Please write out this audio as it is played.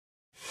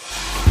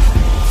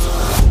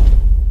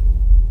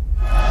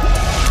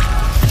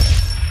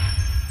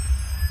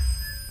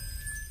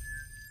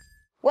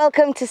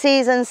welcome to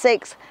season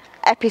 6,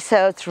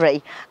 episode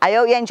 3. I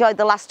hope you enjoyed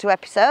the last 2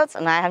 episodes,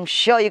 and I am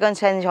sure you're going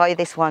to enjoy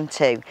this one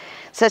too.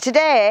 So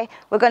today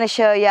we're going to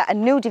show you a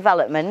new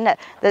development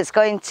that's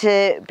going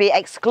to be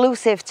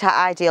exclusive to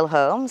Ideal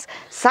Homes.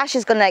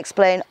 Sasha's going to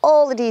explain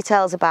all the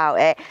details about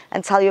it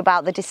and tell you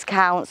about the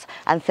discounts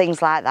and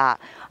things like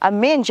that. And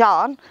me and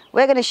John,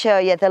 we're going to show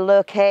you the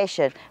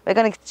location. We're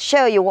going to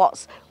show you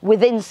what's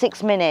within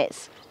 6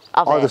 minutes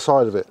of either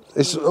side of it.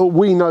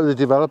 We know the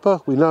developer,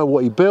 we know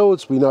what he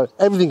builds, we know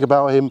everything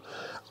about him,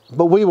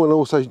 but we want to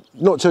also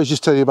not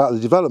just tell you about the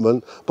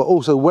development, but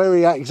also where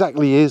he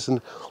exactly is and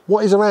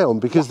what is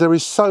around, because there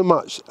is so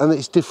much and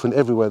it's different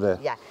everywhere there.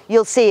 Yeah,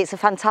 you'll see it's a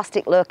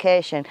fantastic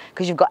location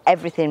because you've got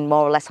everything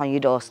more or less on your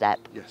doorstep.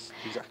 Yes,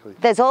 exactly.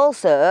 There's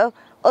also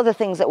other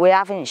things that we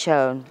haven't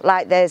shown,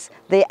 like there's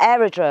the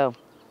aerodrome,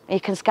 you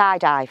can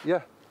skydive.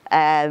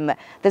 Yeah.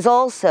 There's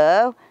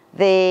also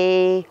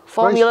the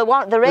Formula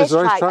One, the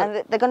racetrack,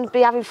 and they're going to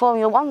be having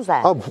Formula Ones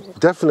there. Oh,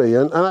 definitely,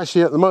 and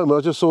actually at the moment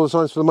I just saw the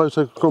signs for the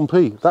Moto Grand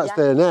Prix. That's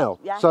there now.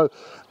 Yeah. So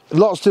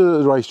lots to do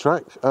at the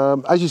racetrack.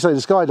 As you say, the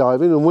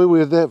skydiving, and when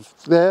we were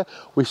there,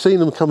 we've seen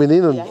them coming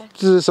in,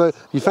 and so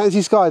you fancy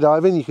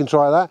skydiving, you can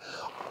try that.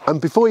 And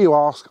before you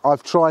ask,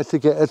 I've tried to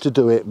get her to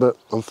do it, but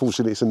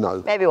unfortunately it's a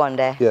no. Maybe one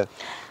day. Yeah.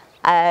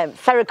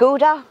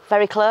 Ferraguda,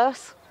 very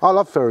close. I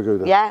love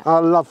Ferraguda. Yeah. I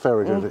love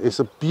Ferraguda. It's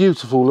a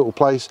beautiful little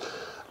place.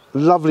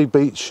 Lovely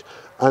beach,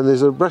 and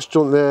there's a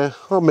restaurant there,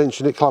 I'll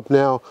mention it, Club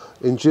Now.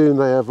 In June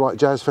they have like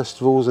jazz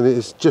festivals, and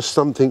it's just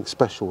something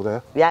special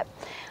there. Yep.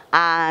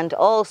 And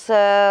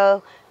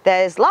also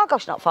there's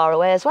Lagos not far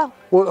away as well.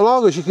 Well,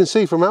 Lagos you can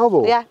see from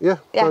Alvor. Yeah. Yeah.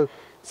 Yeah.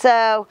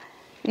 So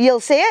you'll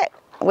see it.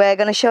 We're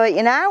going to show it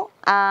you now,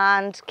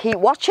 and keep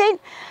watching,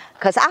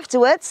 because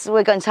afterwards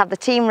we're going to have the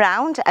team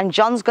round and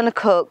John's going to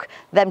cook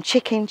them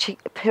chicken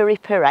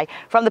piri-piri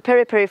from the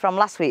piri-piri from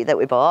last week that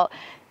we bought.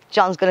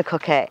 John's going to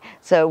cook it.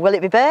 So will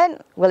it be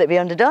burnt? Will it be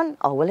underdone?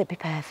 Or will it be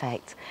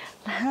perfect?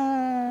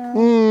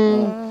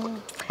 And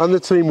the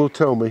team will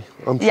tell me.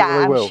 I'm sure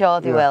they will. I'm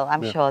sure they will.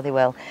 I'm sure they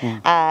will.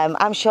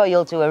 I'm sure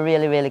you'll do a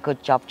really, really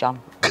good job,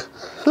 John.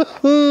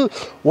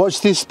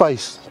 Watch this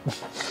space. We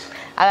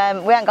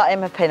haven't got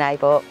him a pinay,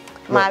 but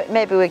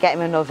maybe we'll get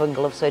him an oven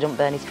glove so he don't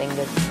burn his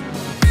fingers.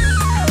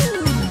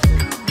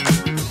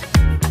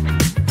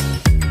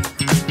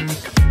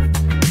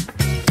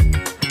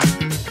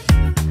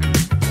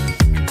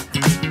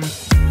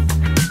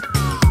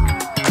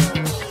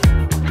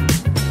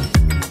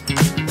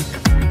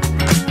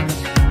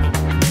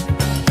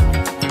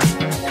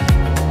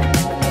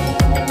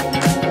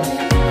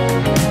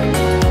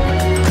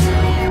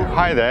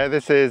 Hi there,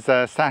 this is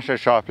Sasha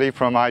Sharpley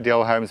from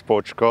Ideal Homes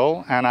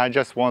Portugal, and I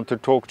just want to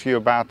talk to you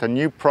about a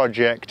new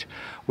project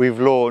we've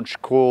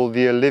launched called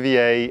the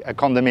Olivie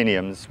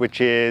Condominiums,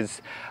 which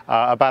is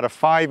about a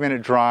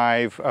 5-minute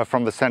drive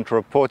from the centre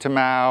of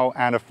Portimão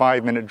and a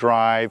 5-minute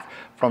drive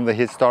from the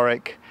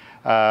historic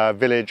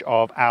village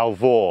of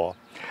Alvor.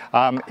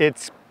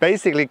 It's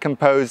basically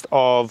composed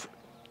of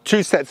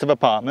 2 sets of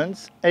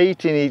apartments,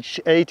 8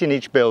 in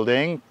each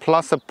building,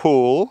 plus a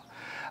pool.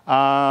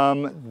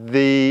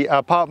 The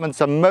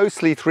apartments are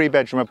mostly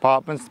 3-bedroom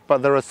apartments,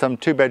 but there are some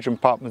 2-bedroom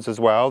apartments as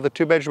well. The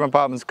 2-bedroom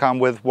apartments come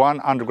with 1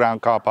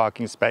 underground car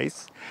parking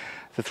space.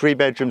 The 3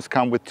 bedrooms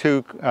come with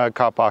 2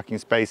 car parking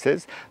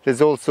spaces.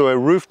 There's also a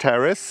roof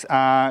terrace.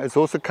 It's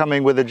also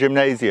coming with a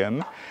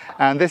gymnasium.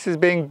 And this is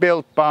being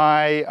built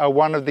by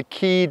one of the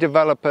key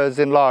developers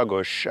in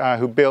Lagos,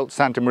 who built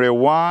Santa Maria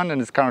 1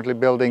 and is currently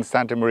building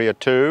Santa Maria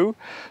 2.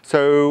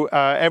 So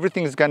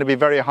everything is going to be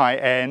very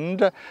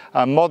high-end,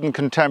 modern,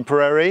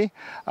 contemporary.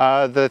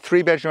 The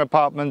 3-bedroom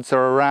apartments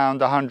are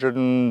around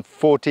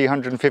 140,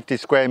 150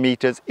 square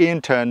meters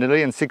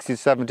internally and 60,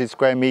 70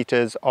 square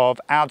meters of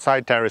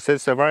outside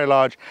terraces, so very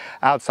large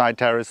outside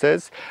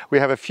terraces. We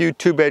have a few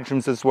 2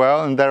 bedrooms as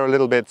well, and they're a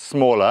little bit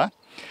smaller.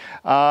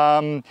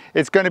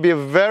 It's going to be a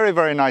very,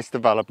 very nice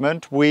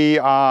development. We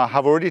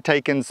have already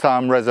taken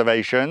some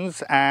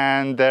reservations,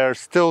 and there are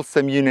still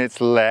some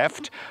units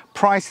left.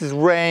 Prices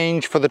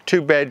range for the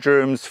 2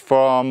 bedrooms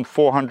from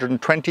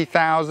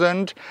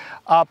 420,000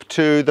 up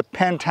to the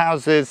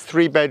penthouses,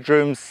 3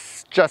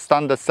 bedrooms, just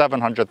under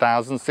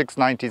 700,000,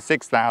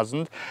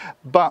 696,000.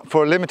 But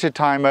for a limited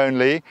time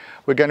only,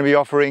 we're going to be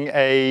offering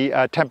a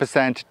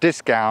 10%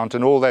 discount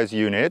on all those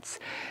units.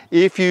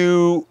 If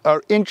you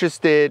are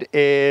interested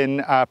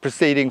in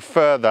proceeding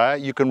further,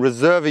 you can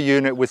reserve a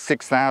unit with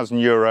 6,000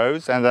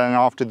 euros, and then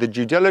after the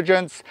due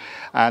diligence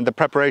and the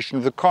preparation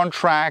of the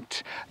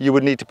contract, you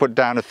would need to put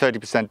down a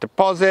 30%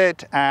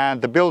 deposit,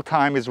 and the build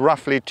time is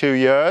roughly 2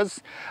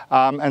 years,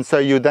 and so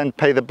you then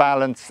pay the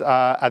balance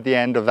at the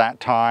end of that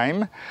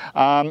time.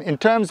 In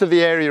terms of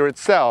the area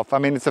itself, I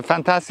mean, it's a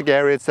fantastic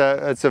area.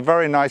 It's a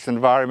very nice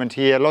environment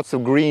here, lots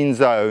of green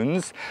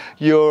zones.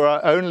 You're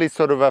only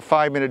sort of a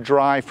 5-minute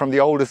drive from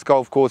the oldest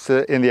golf course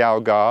in the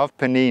Algarve,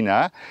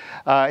 Penina.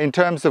 In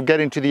terms of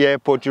getting to the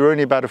airport, you're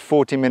only about a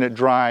 40-minute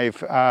drive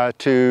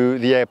to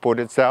the airport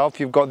itself.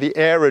 You've got the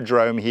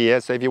aerodrome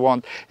here, so if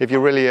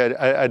you're really an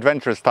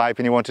adventurous type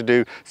and you want to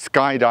do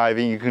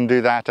skydiving, you can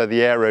do that at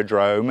the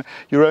aerodrome.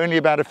 You're only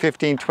about a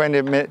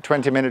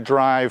 15-20-minute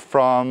drive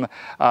from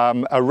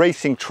a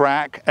racing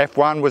track.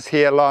 F1 was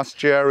here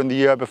last year and the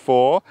year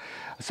before.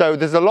 So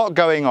there's a lot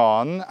going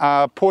on.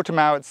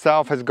 Portimão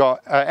itself has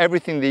got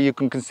everything that you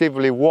can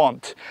conceivably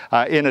want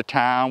in a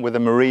town, with a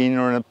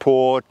marina and a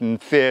port and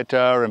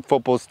theatre and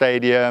football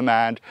stadium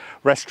and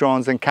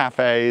restaurants and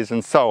cafes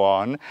and so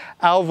on.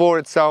 Alvor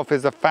itself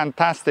is a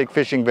fantastic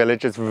fishing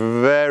village. It's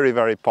very,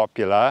 very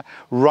popular,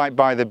 right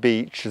by the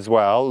beach as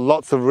well.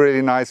 Lots of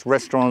really nice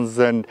restaurants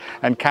and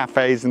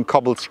cafes and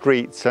cobbled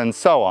streets and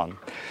so on.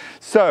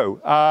 So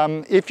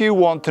if you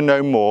want to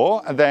know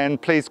more, then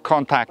please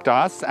contact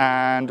us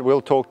and we'll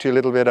talk to you a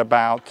little bit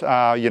about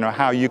you know,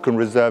 how you can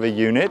reserve a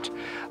unit.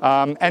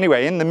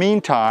 Anyway, in the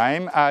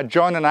meantime,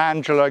 John and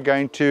Angela are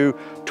going to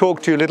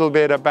talk to you a little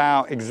bit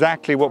about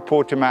exactly what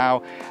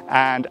Portimão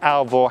and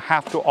Alvor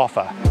have to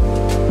offer.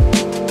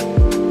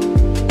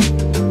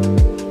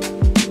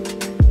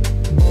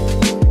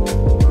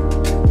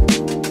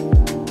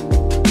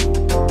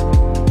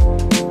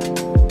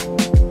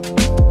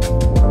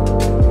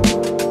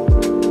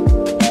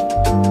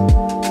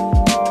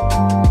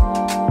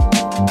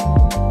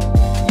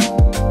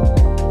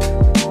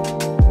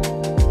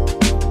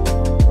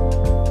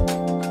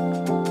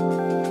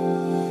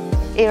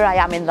 Here I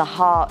am in the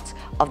heart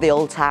of the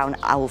old town,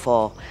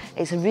 Alvor.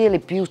 It's a really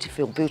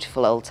beautiful,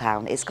 beautiful old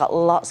town. It's got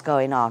lots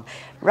going on.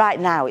 Right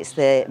now it's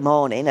the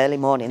morning, early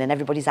morning, and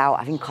everybody's out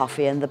having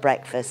coffee and the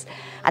breakfast.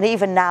 And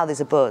even now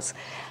there's a buzz.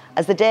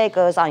 As the day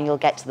goes on, you'll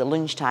get to the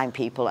lunchtime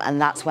people, and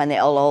that's when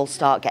it'll all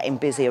start getting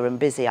busier and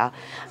busier.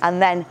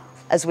 And then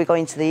as we go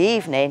into the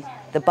evening,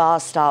 the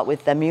bars start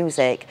with their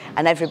music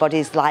and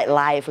everybody's like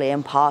lively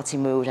and party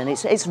mood, and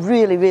it's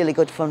really, really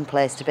good fun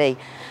place to be.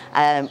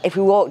 If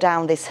we walk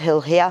down this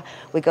hill here,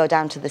 we go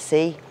down to the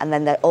sea, and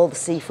then all the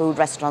seafood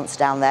restaurants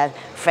down there,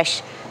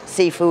 fresh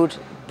seafood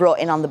brought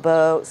in on the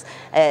boats.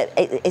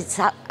 It's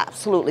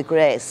absolutely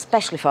great,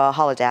 especially for a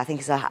holiday. I think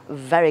it's a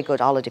very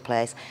good holiday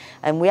place.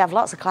 And we have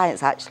lots of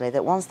clients actually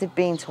that once they've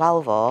been to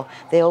Alvor,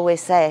 they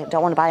always say,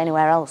 don't want to buy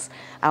anywhere else,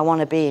 I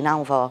want to be in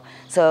Alvor.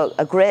 So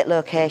a great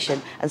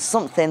location and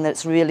something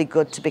that's really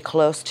good to be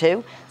close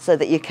to so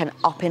that you can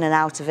hop in and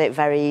out of it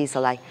very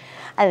easily.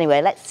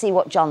 Anyway, let's see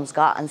what John's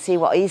got and see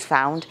what he's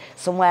found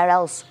somewhere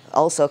else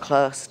also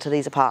close to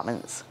these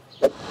apartments.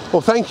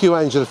 Well, thank you,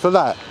 Angela, for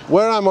that.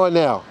 Where am I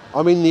now?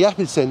 I'm in the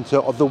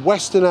epicentre of the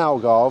Western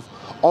Algarve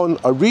on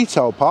a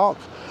retail park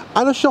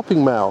and a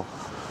shopping mall.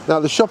 Now,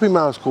 the shopping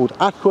mall is called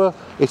Aqua.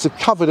 It's a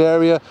covered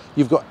area.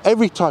 You've got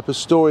every type of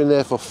store in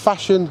there for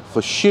fashion,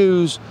 for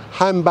shoes,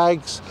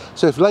 handbags.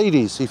 So if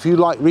you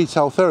like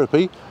retail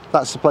therapy,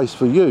 that's the place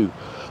for you.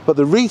 But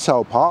the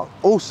retail park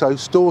also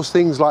stores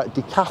things like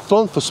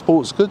Decathlon for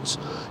sports goods.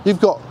 You've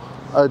got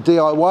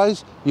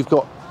DIYs, you've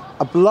got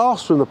a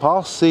blast from the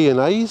past,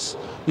 C&A's.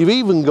 You've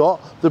even got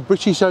the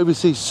British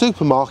Overseas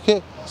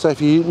Supermarket. So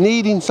if you're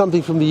needing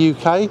something from the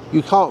UK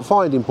you can't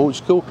find in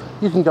Portugal,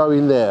 you can go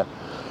in there.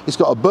 It's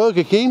got a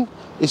Burger King,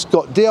 it's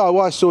got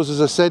DIY stores, as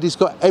I said, it's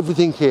got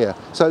everything here.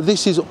 So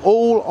this is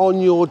all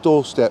on your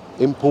doorstep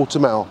in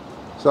Portimão.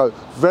 So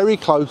very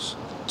close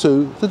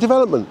to the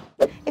development.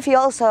 If you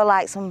also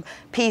like some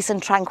peace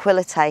and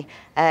tranquility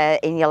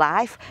in your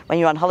life, when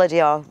you're on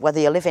holiday or whether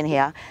you're living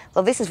here,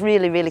 well, this is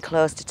really, really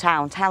close to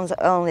town. Town's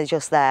only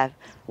just there,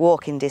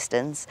 walking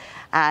distance,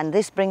 and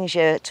this brings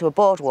you to a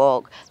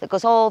boardwalk that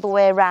goes all the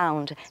way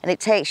around, and it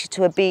takes you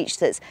to a beach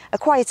that's a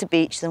quieter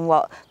beach than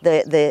what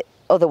the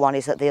other one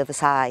is at the other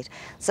side.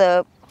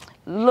 So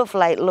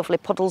lovely, lovely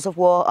puddles of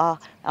water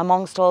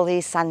amongst all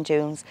these sand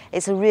dunes.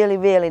 It's a really,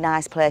 really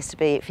nice place to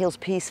be. It feels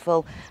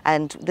peaceful,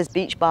 and there's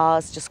beach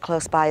bars just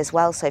close by as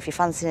well, so if you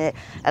fancy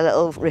a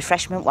little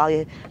refreshment while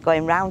you're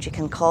going round, you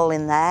can call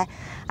in there.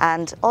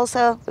 And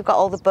also we've got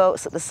all the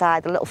boats at the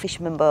side, the little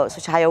fisherman boats,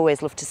 which I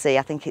always love to see.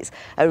 I think it's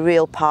a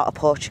real part of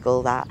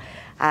Portugal, that.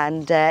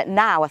 And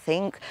now I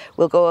think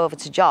we'll go over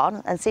to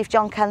John and see if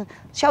John can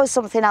show us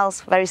something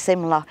else very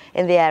similar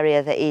in the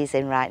area that he's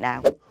in right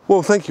now.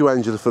 Well, thank you,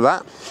 Angela, for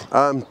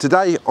that.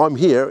 Today I'm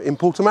here in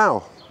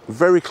Portimão,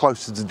 very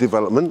close to the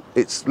development.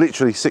 It's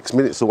literally 6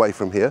 minutes away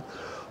from here.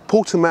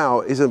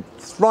 Portimão is a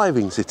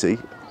thriving city,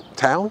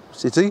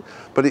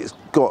 but it's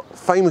got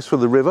famous for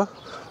the river.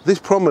 This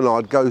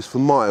promenade goes for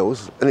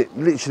miles, and it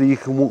literally, you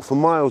can walk for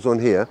miles on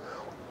here.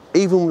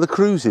 Even the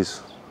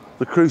cruises,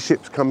 the cruise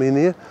ships come in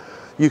here.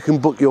 You can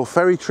book your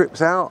ferry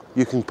trips out,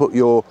 you can put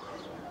your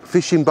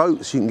fishing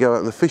boats, you can go out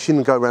on the fishing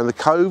and go around the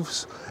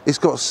coves. It's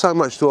got so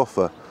much to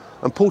offer.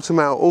 And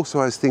Portimão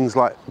also has things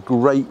like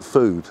great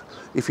food.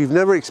 If you've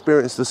never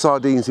experienced the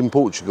sardines in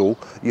Portugal,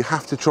 you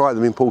have to try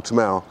them in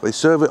Portimão. They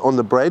serve it on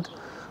the bread,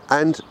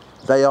 and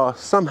they are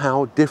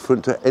somehow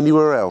different to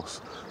anywhere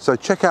else. So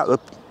check out the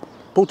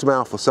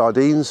Portimão for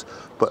sardines,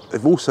 but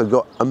they've also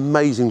got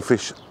amazing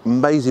fish,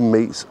 amazing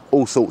meats,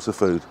 all sorts of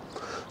food.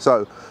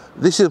 So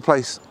this is a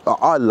place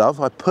I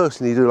love. I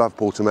personally do love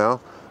Portimão,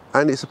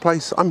 and it's a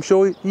place I'm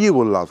sure you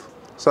will love.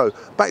 So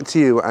back to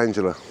you,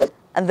 Angela.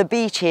 And the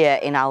beach here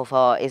in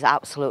Alvor is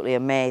absolutely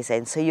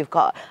amazing. So you've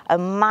got a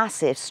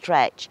massive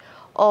stretch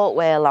all the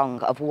way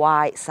along of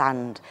white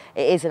sand.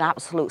 It is an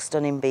absolute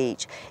stunning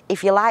beach.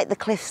 If you like the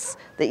cliffs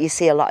that you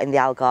see a lot in the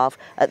Algarve,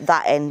 at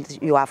that end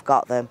you have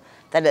got them.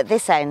 Then at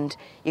this end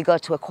you go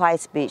to a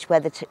quiet beach where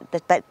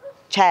the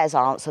chairs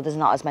aren't, so there's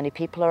not as many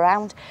people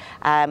around.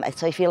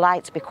 So if you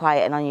like to be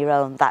quiet and on your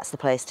own, that's the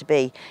place to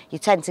be. You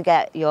tend to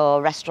get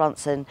your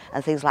restaurants and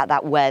things like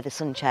that where the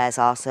sun chairs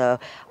are, so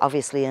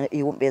obviously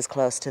you won't be as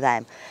close to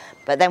them.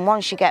 But then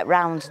once you get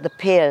round the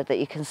pier that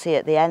you can see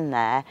at the end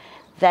there,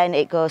 then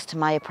it goes to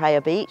Maya Praia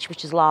Beach,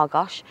 which is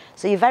Lagos.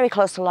 So you're very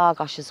close to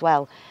Lagos as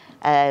well.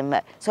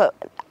 So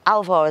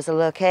Alvor as a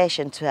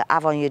location to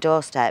have on your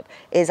doorstep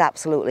is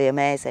absolutely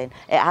amazing.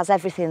 It has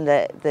everything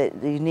that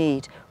you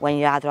need when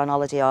you're either on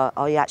holiday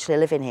or you're actually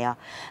living here.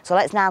 So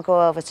let's now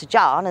go over to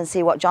John and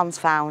see what John's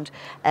found,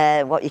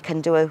 what you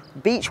can do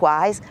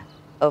beach-wise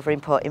over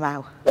in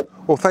Portimão.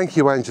 Well, thank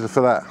you, Angela,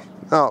 for that.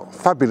 Oh,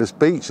 fabulous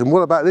beach. And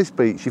what about this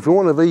beach? If you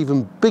want an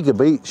even bigger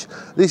beach,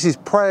 this is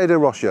Praia da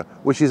Rocha,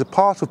 which is a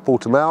part of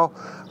Portimão,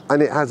 and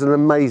it has an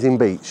amazing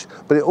beach.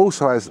 But it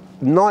also has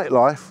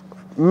nightlife,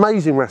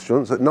 amazing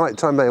restaurants. At night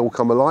time they all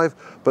come alive,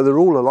 but they're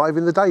all alive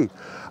in the day.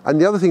 And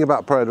the other thing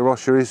about Praia da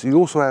Rocha is you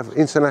also have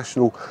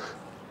international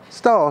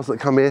stars that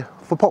come here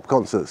for pop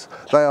concerts.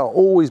 They are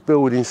always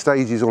building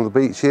stages on the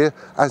beach here,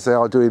 as they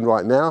are doing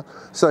right now.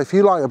 So if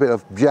you like a bit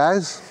of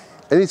jazz,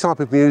 any type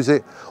of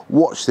music,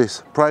 watch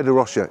this. Praia da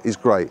Rocha is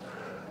great.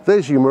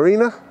 There's your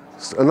marina,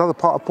 another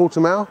part of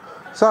Portimão.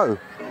 So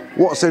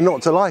what's there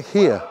not to like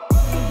here?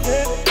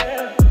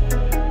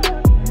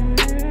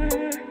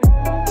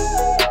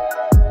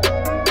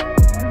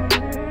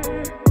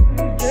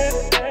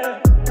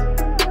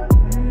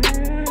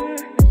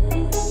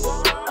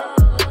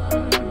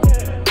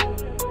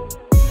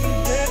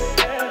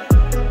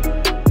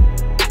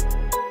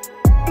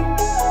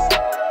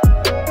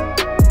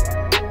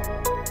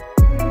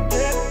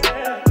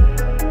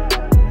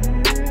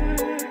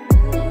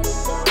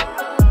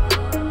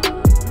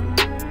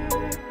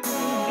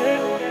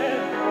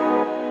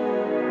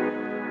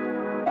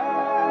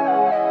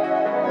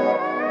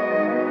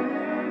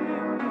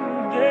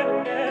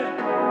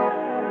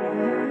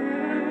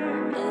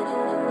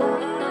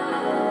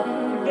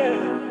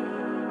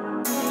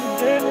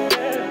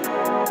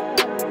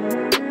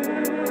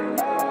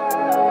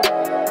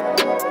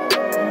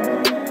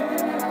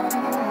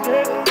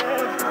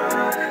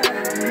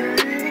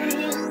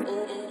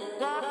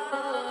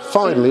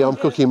 Finally, I'm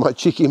cooking my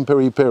chicken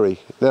piri-piri.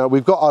 Now,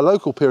 we've got our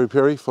local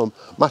piri-piri from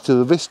Mata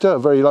de Vista, a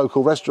very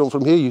local restaurant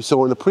from here you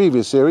saw in the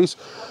previous series.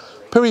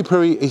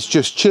 Piri-piri is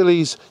just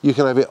chilies. You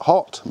can have it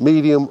hot,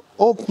 medium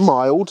or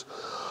mild.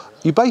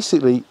 You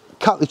basically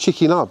cut the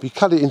chicken up. You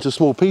cut it into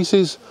small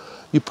pieces.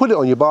 You put it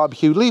on your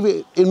barbecue, leave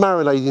it in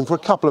marinating for a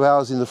couple of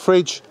hours in the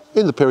fridge,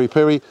 in the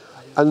piri-piri,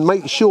 and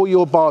make sure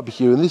your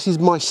barbecue, and this is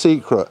my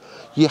secret,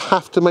 you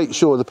have to make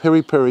sure the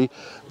piri-piri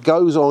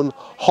goes on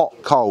hot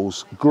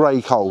coals, grey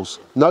coals,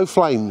 no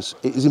flames.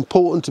 It is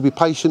important to be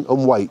patient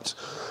and wait.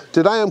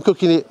 Today I'm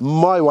cooking it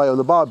my way on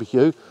the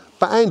barbecue,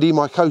 but Andy,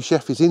 my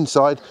co-chef, is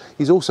inside.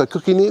 He's also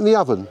cooking it in the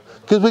oven,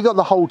 because we've got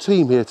the whole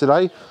team here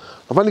today.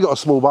 I've only got a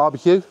small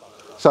barbecue,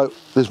 so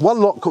there's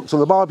one lot cooked on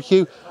the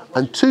barbecue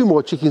and 2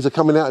 more chickens are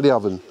coming out of the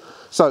oven.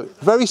 So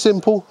very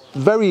simple,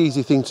 very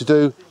easy thing to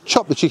do.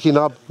 Chop the chicken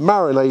up,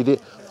 marinate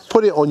it,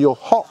 put it on your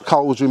hot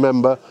coals,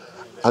 remember,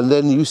 and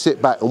then you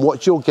sit back and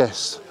watch your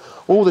guests.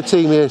 All the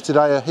team here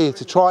today are here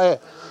to try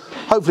it.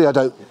 Hopefully I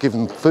don't give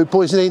them food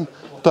poisoning,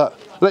 but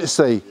let's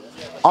see.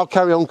 I'll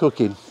carry on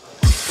cooking.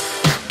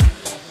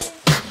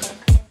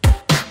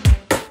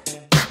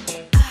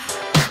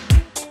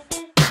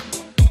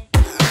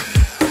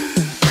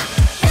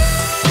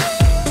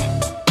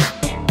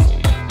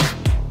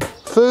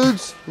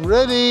 Food's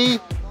ready.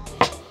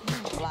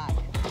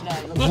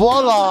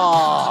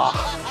 Voila!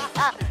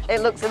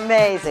 It looks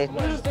amazing.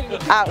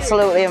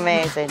 Absolutely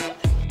amazing.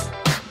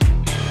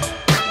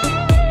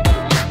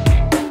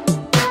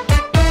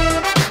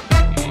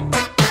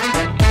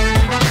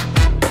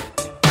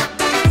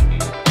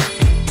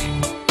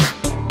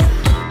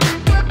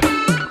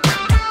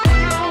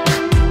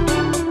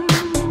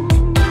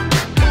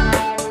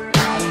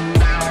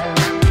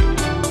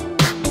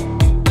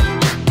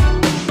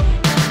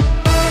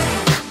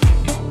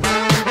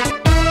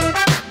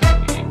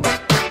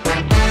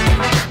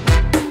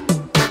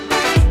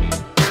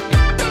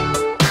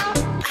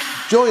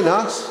 Join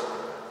us,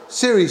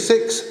 Series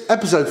 6,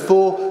 Episode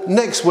 4,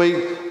 next week.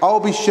 I'll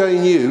be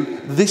showing you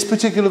this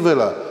particular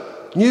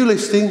villa. New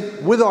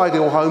listing with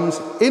Ideal Homes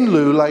in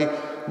Lule,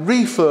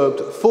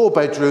 refurbed 4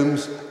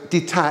 bedrooms,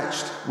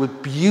 detached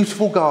with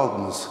beautiful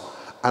gardens.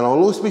 And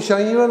I'll also be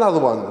showing you another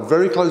one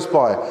very close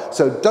by.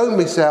 So don't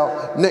miss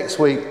out next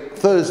week.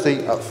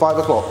 Thursday at 5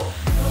 o'clock.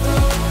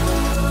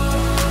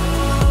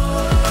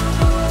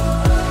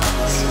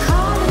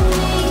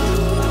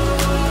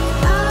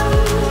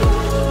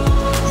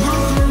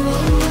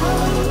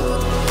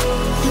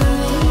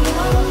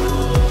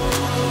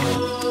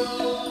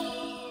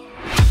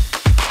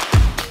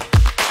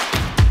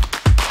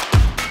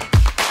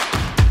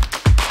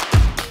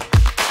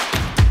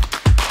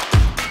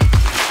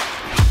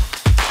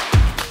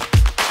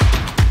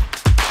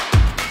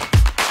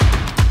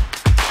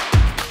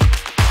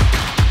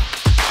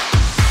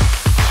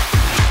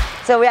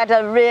 So we had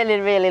a really,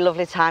 really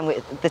lovely time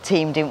with the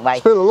team, didn't we?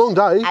 It's been a long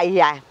day.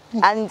 Yeah,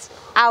 and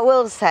I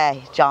will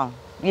say, John,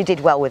 you did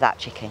well with that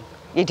chicken.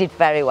 You did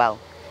very well.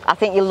 I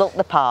think you looked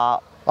the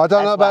part. I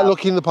don't know about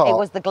looking the part. It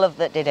was the glove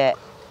that did it.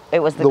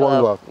 It was the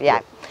glove. Glove.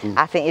 Yeah.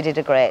 I think you did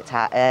a great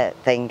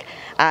thing.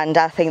 And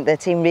I think the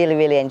team really,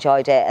 really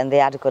enjoyed it and they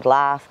had a good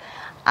laugh.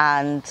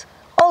 And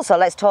also,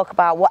 let's talk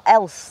about what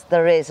else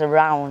there is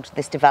around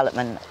this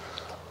development.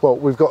 Well,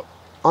 we've got,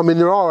 I mean,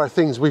 there are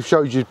things we've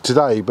showed you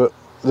today, but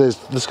there's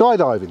the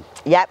skydiving.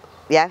 Yep,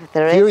 yeah,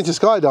 there is. If you're into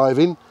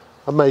skydiving,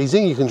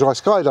 amazing, you can try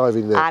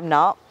skydiving there. I'm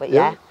not, but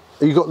yeah.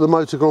 You've got the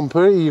Motor Grand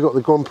Prix, you've got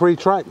the Grand Prix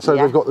track, so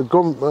they've got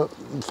the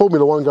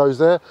Formula 1 goes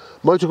there,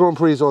 Motor Grand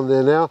Prix is on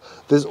there now,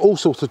 there's all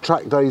sorts of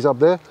track days up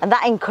there. And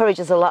that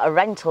encourages a lot of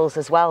rentals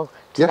as well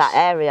to that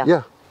area.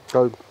 Yeah.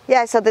 So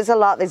yeah, so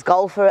there's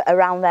golf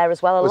around there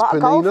as well. A lot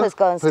of golfers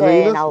go and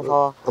stay in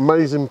Alvor.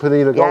 Amazing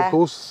Penina golf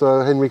course,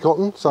 Henry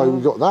Cotton, so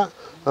we've got that.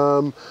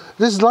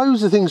 There's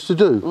loads of things to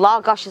do.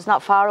 Lagos is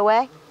not far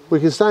away. We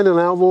can stand in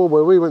Alvor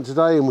where we went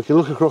today and we can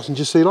look across and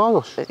just see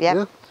Lagos.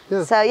 Yeah.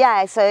 So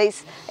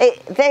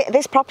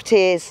this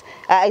property is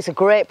it's a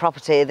great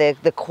property.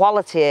 The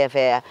quality of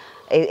it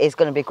is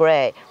going to be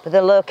great, but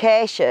the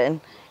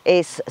location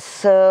is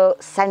so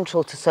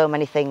central to so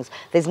many things.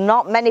 There's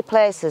not many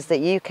places that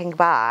you can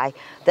buy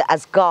that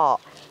has got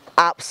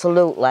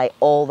absolutely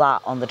all that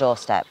on the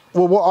doorstep.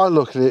 Well, what I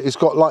look at it, it's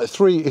got like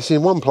it's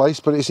in one place,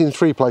 but it's in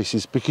 3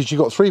 places, because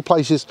you've got 3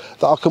 places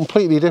that are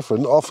completely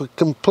different, offer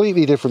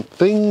completely different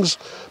things.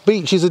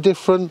 Beaches are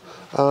different,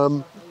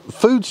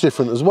 food's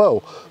different as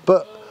well,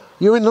 but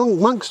you're in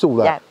amongst all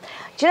that. Yeah.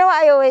 Do you know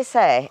what I always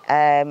say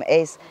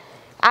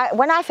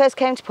when I first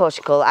came to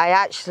Portugal, I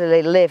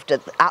actually lived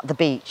at the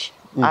beach.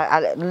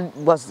 I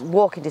was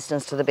walking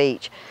distance to the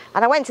beach,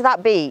 and I went to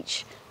that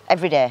beach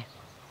every day.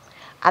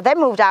 I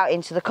then moved out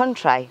into the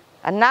country,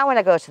 and now when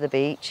I go to the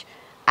beach,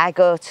 I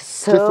go to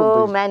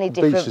so many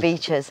different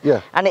beaches.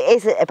 Yeah. And it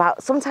is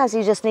about, sometimes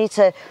you just need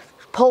to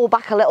pull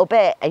back a little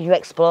bit and you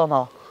explore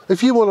more.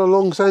 If you want a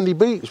long sandy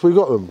beach, we've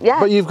got them. Yeah.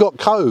 But you've got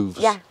coves.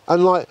 Yeah.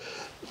 And like,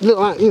 you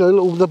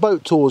know, the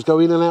boat tours go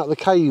in and out the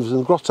caves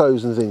and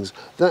grottos and things.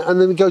 And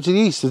then we go to the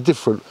east, they're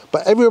different.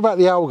 But everywhere about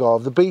the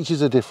Algarve, the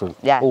beaches are different.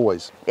 Yeah.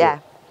 Always. Yeah.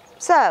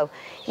 So,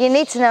 you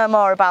need to know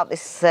more about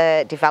this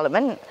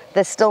development.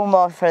 There's still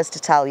more for us to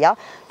tell you.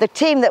 The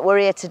team that were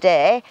here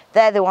today,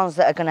 they're the ones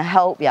that are going to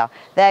help you.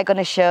 They're going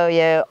to show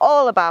you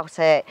all about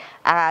it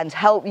and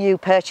help you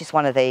purchase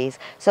one of these.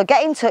 So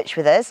get in touch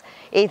with us,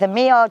 either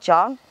me or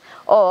John,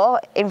 or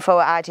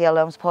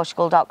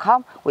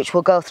info@idealhomesportugal.com, which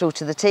will go through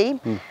to the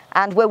team.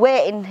 And we're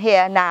waiting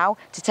here now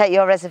to take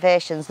your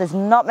reservations. There's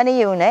not many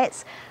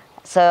units,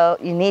 so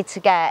you need to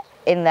get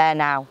in there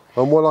now.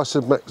 And what I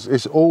submit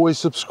is always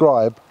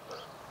subscribe.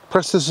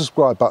 Press the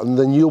subscribe button,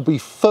 then you'll be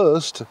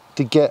first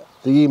to get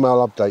the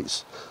email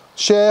updates.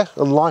 Share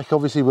and like,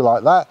 obviously we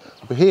like that.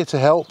 We're here to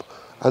help,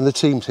 and the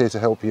team's here to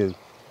help you.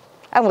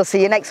 And we'll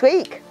see you next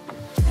week.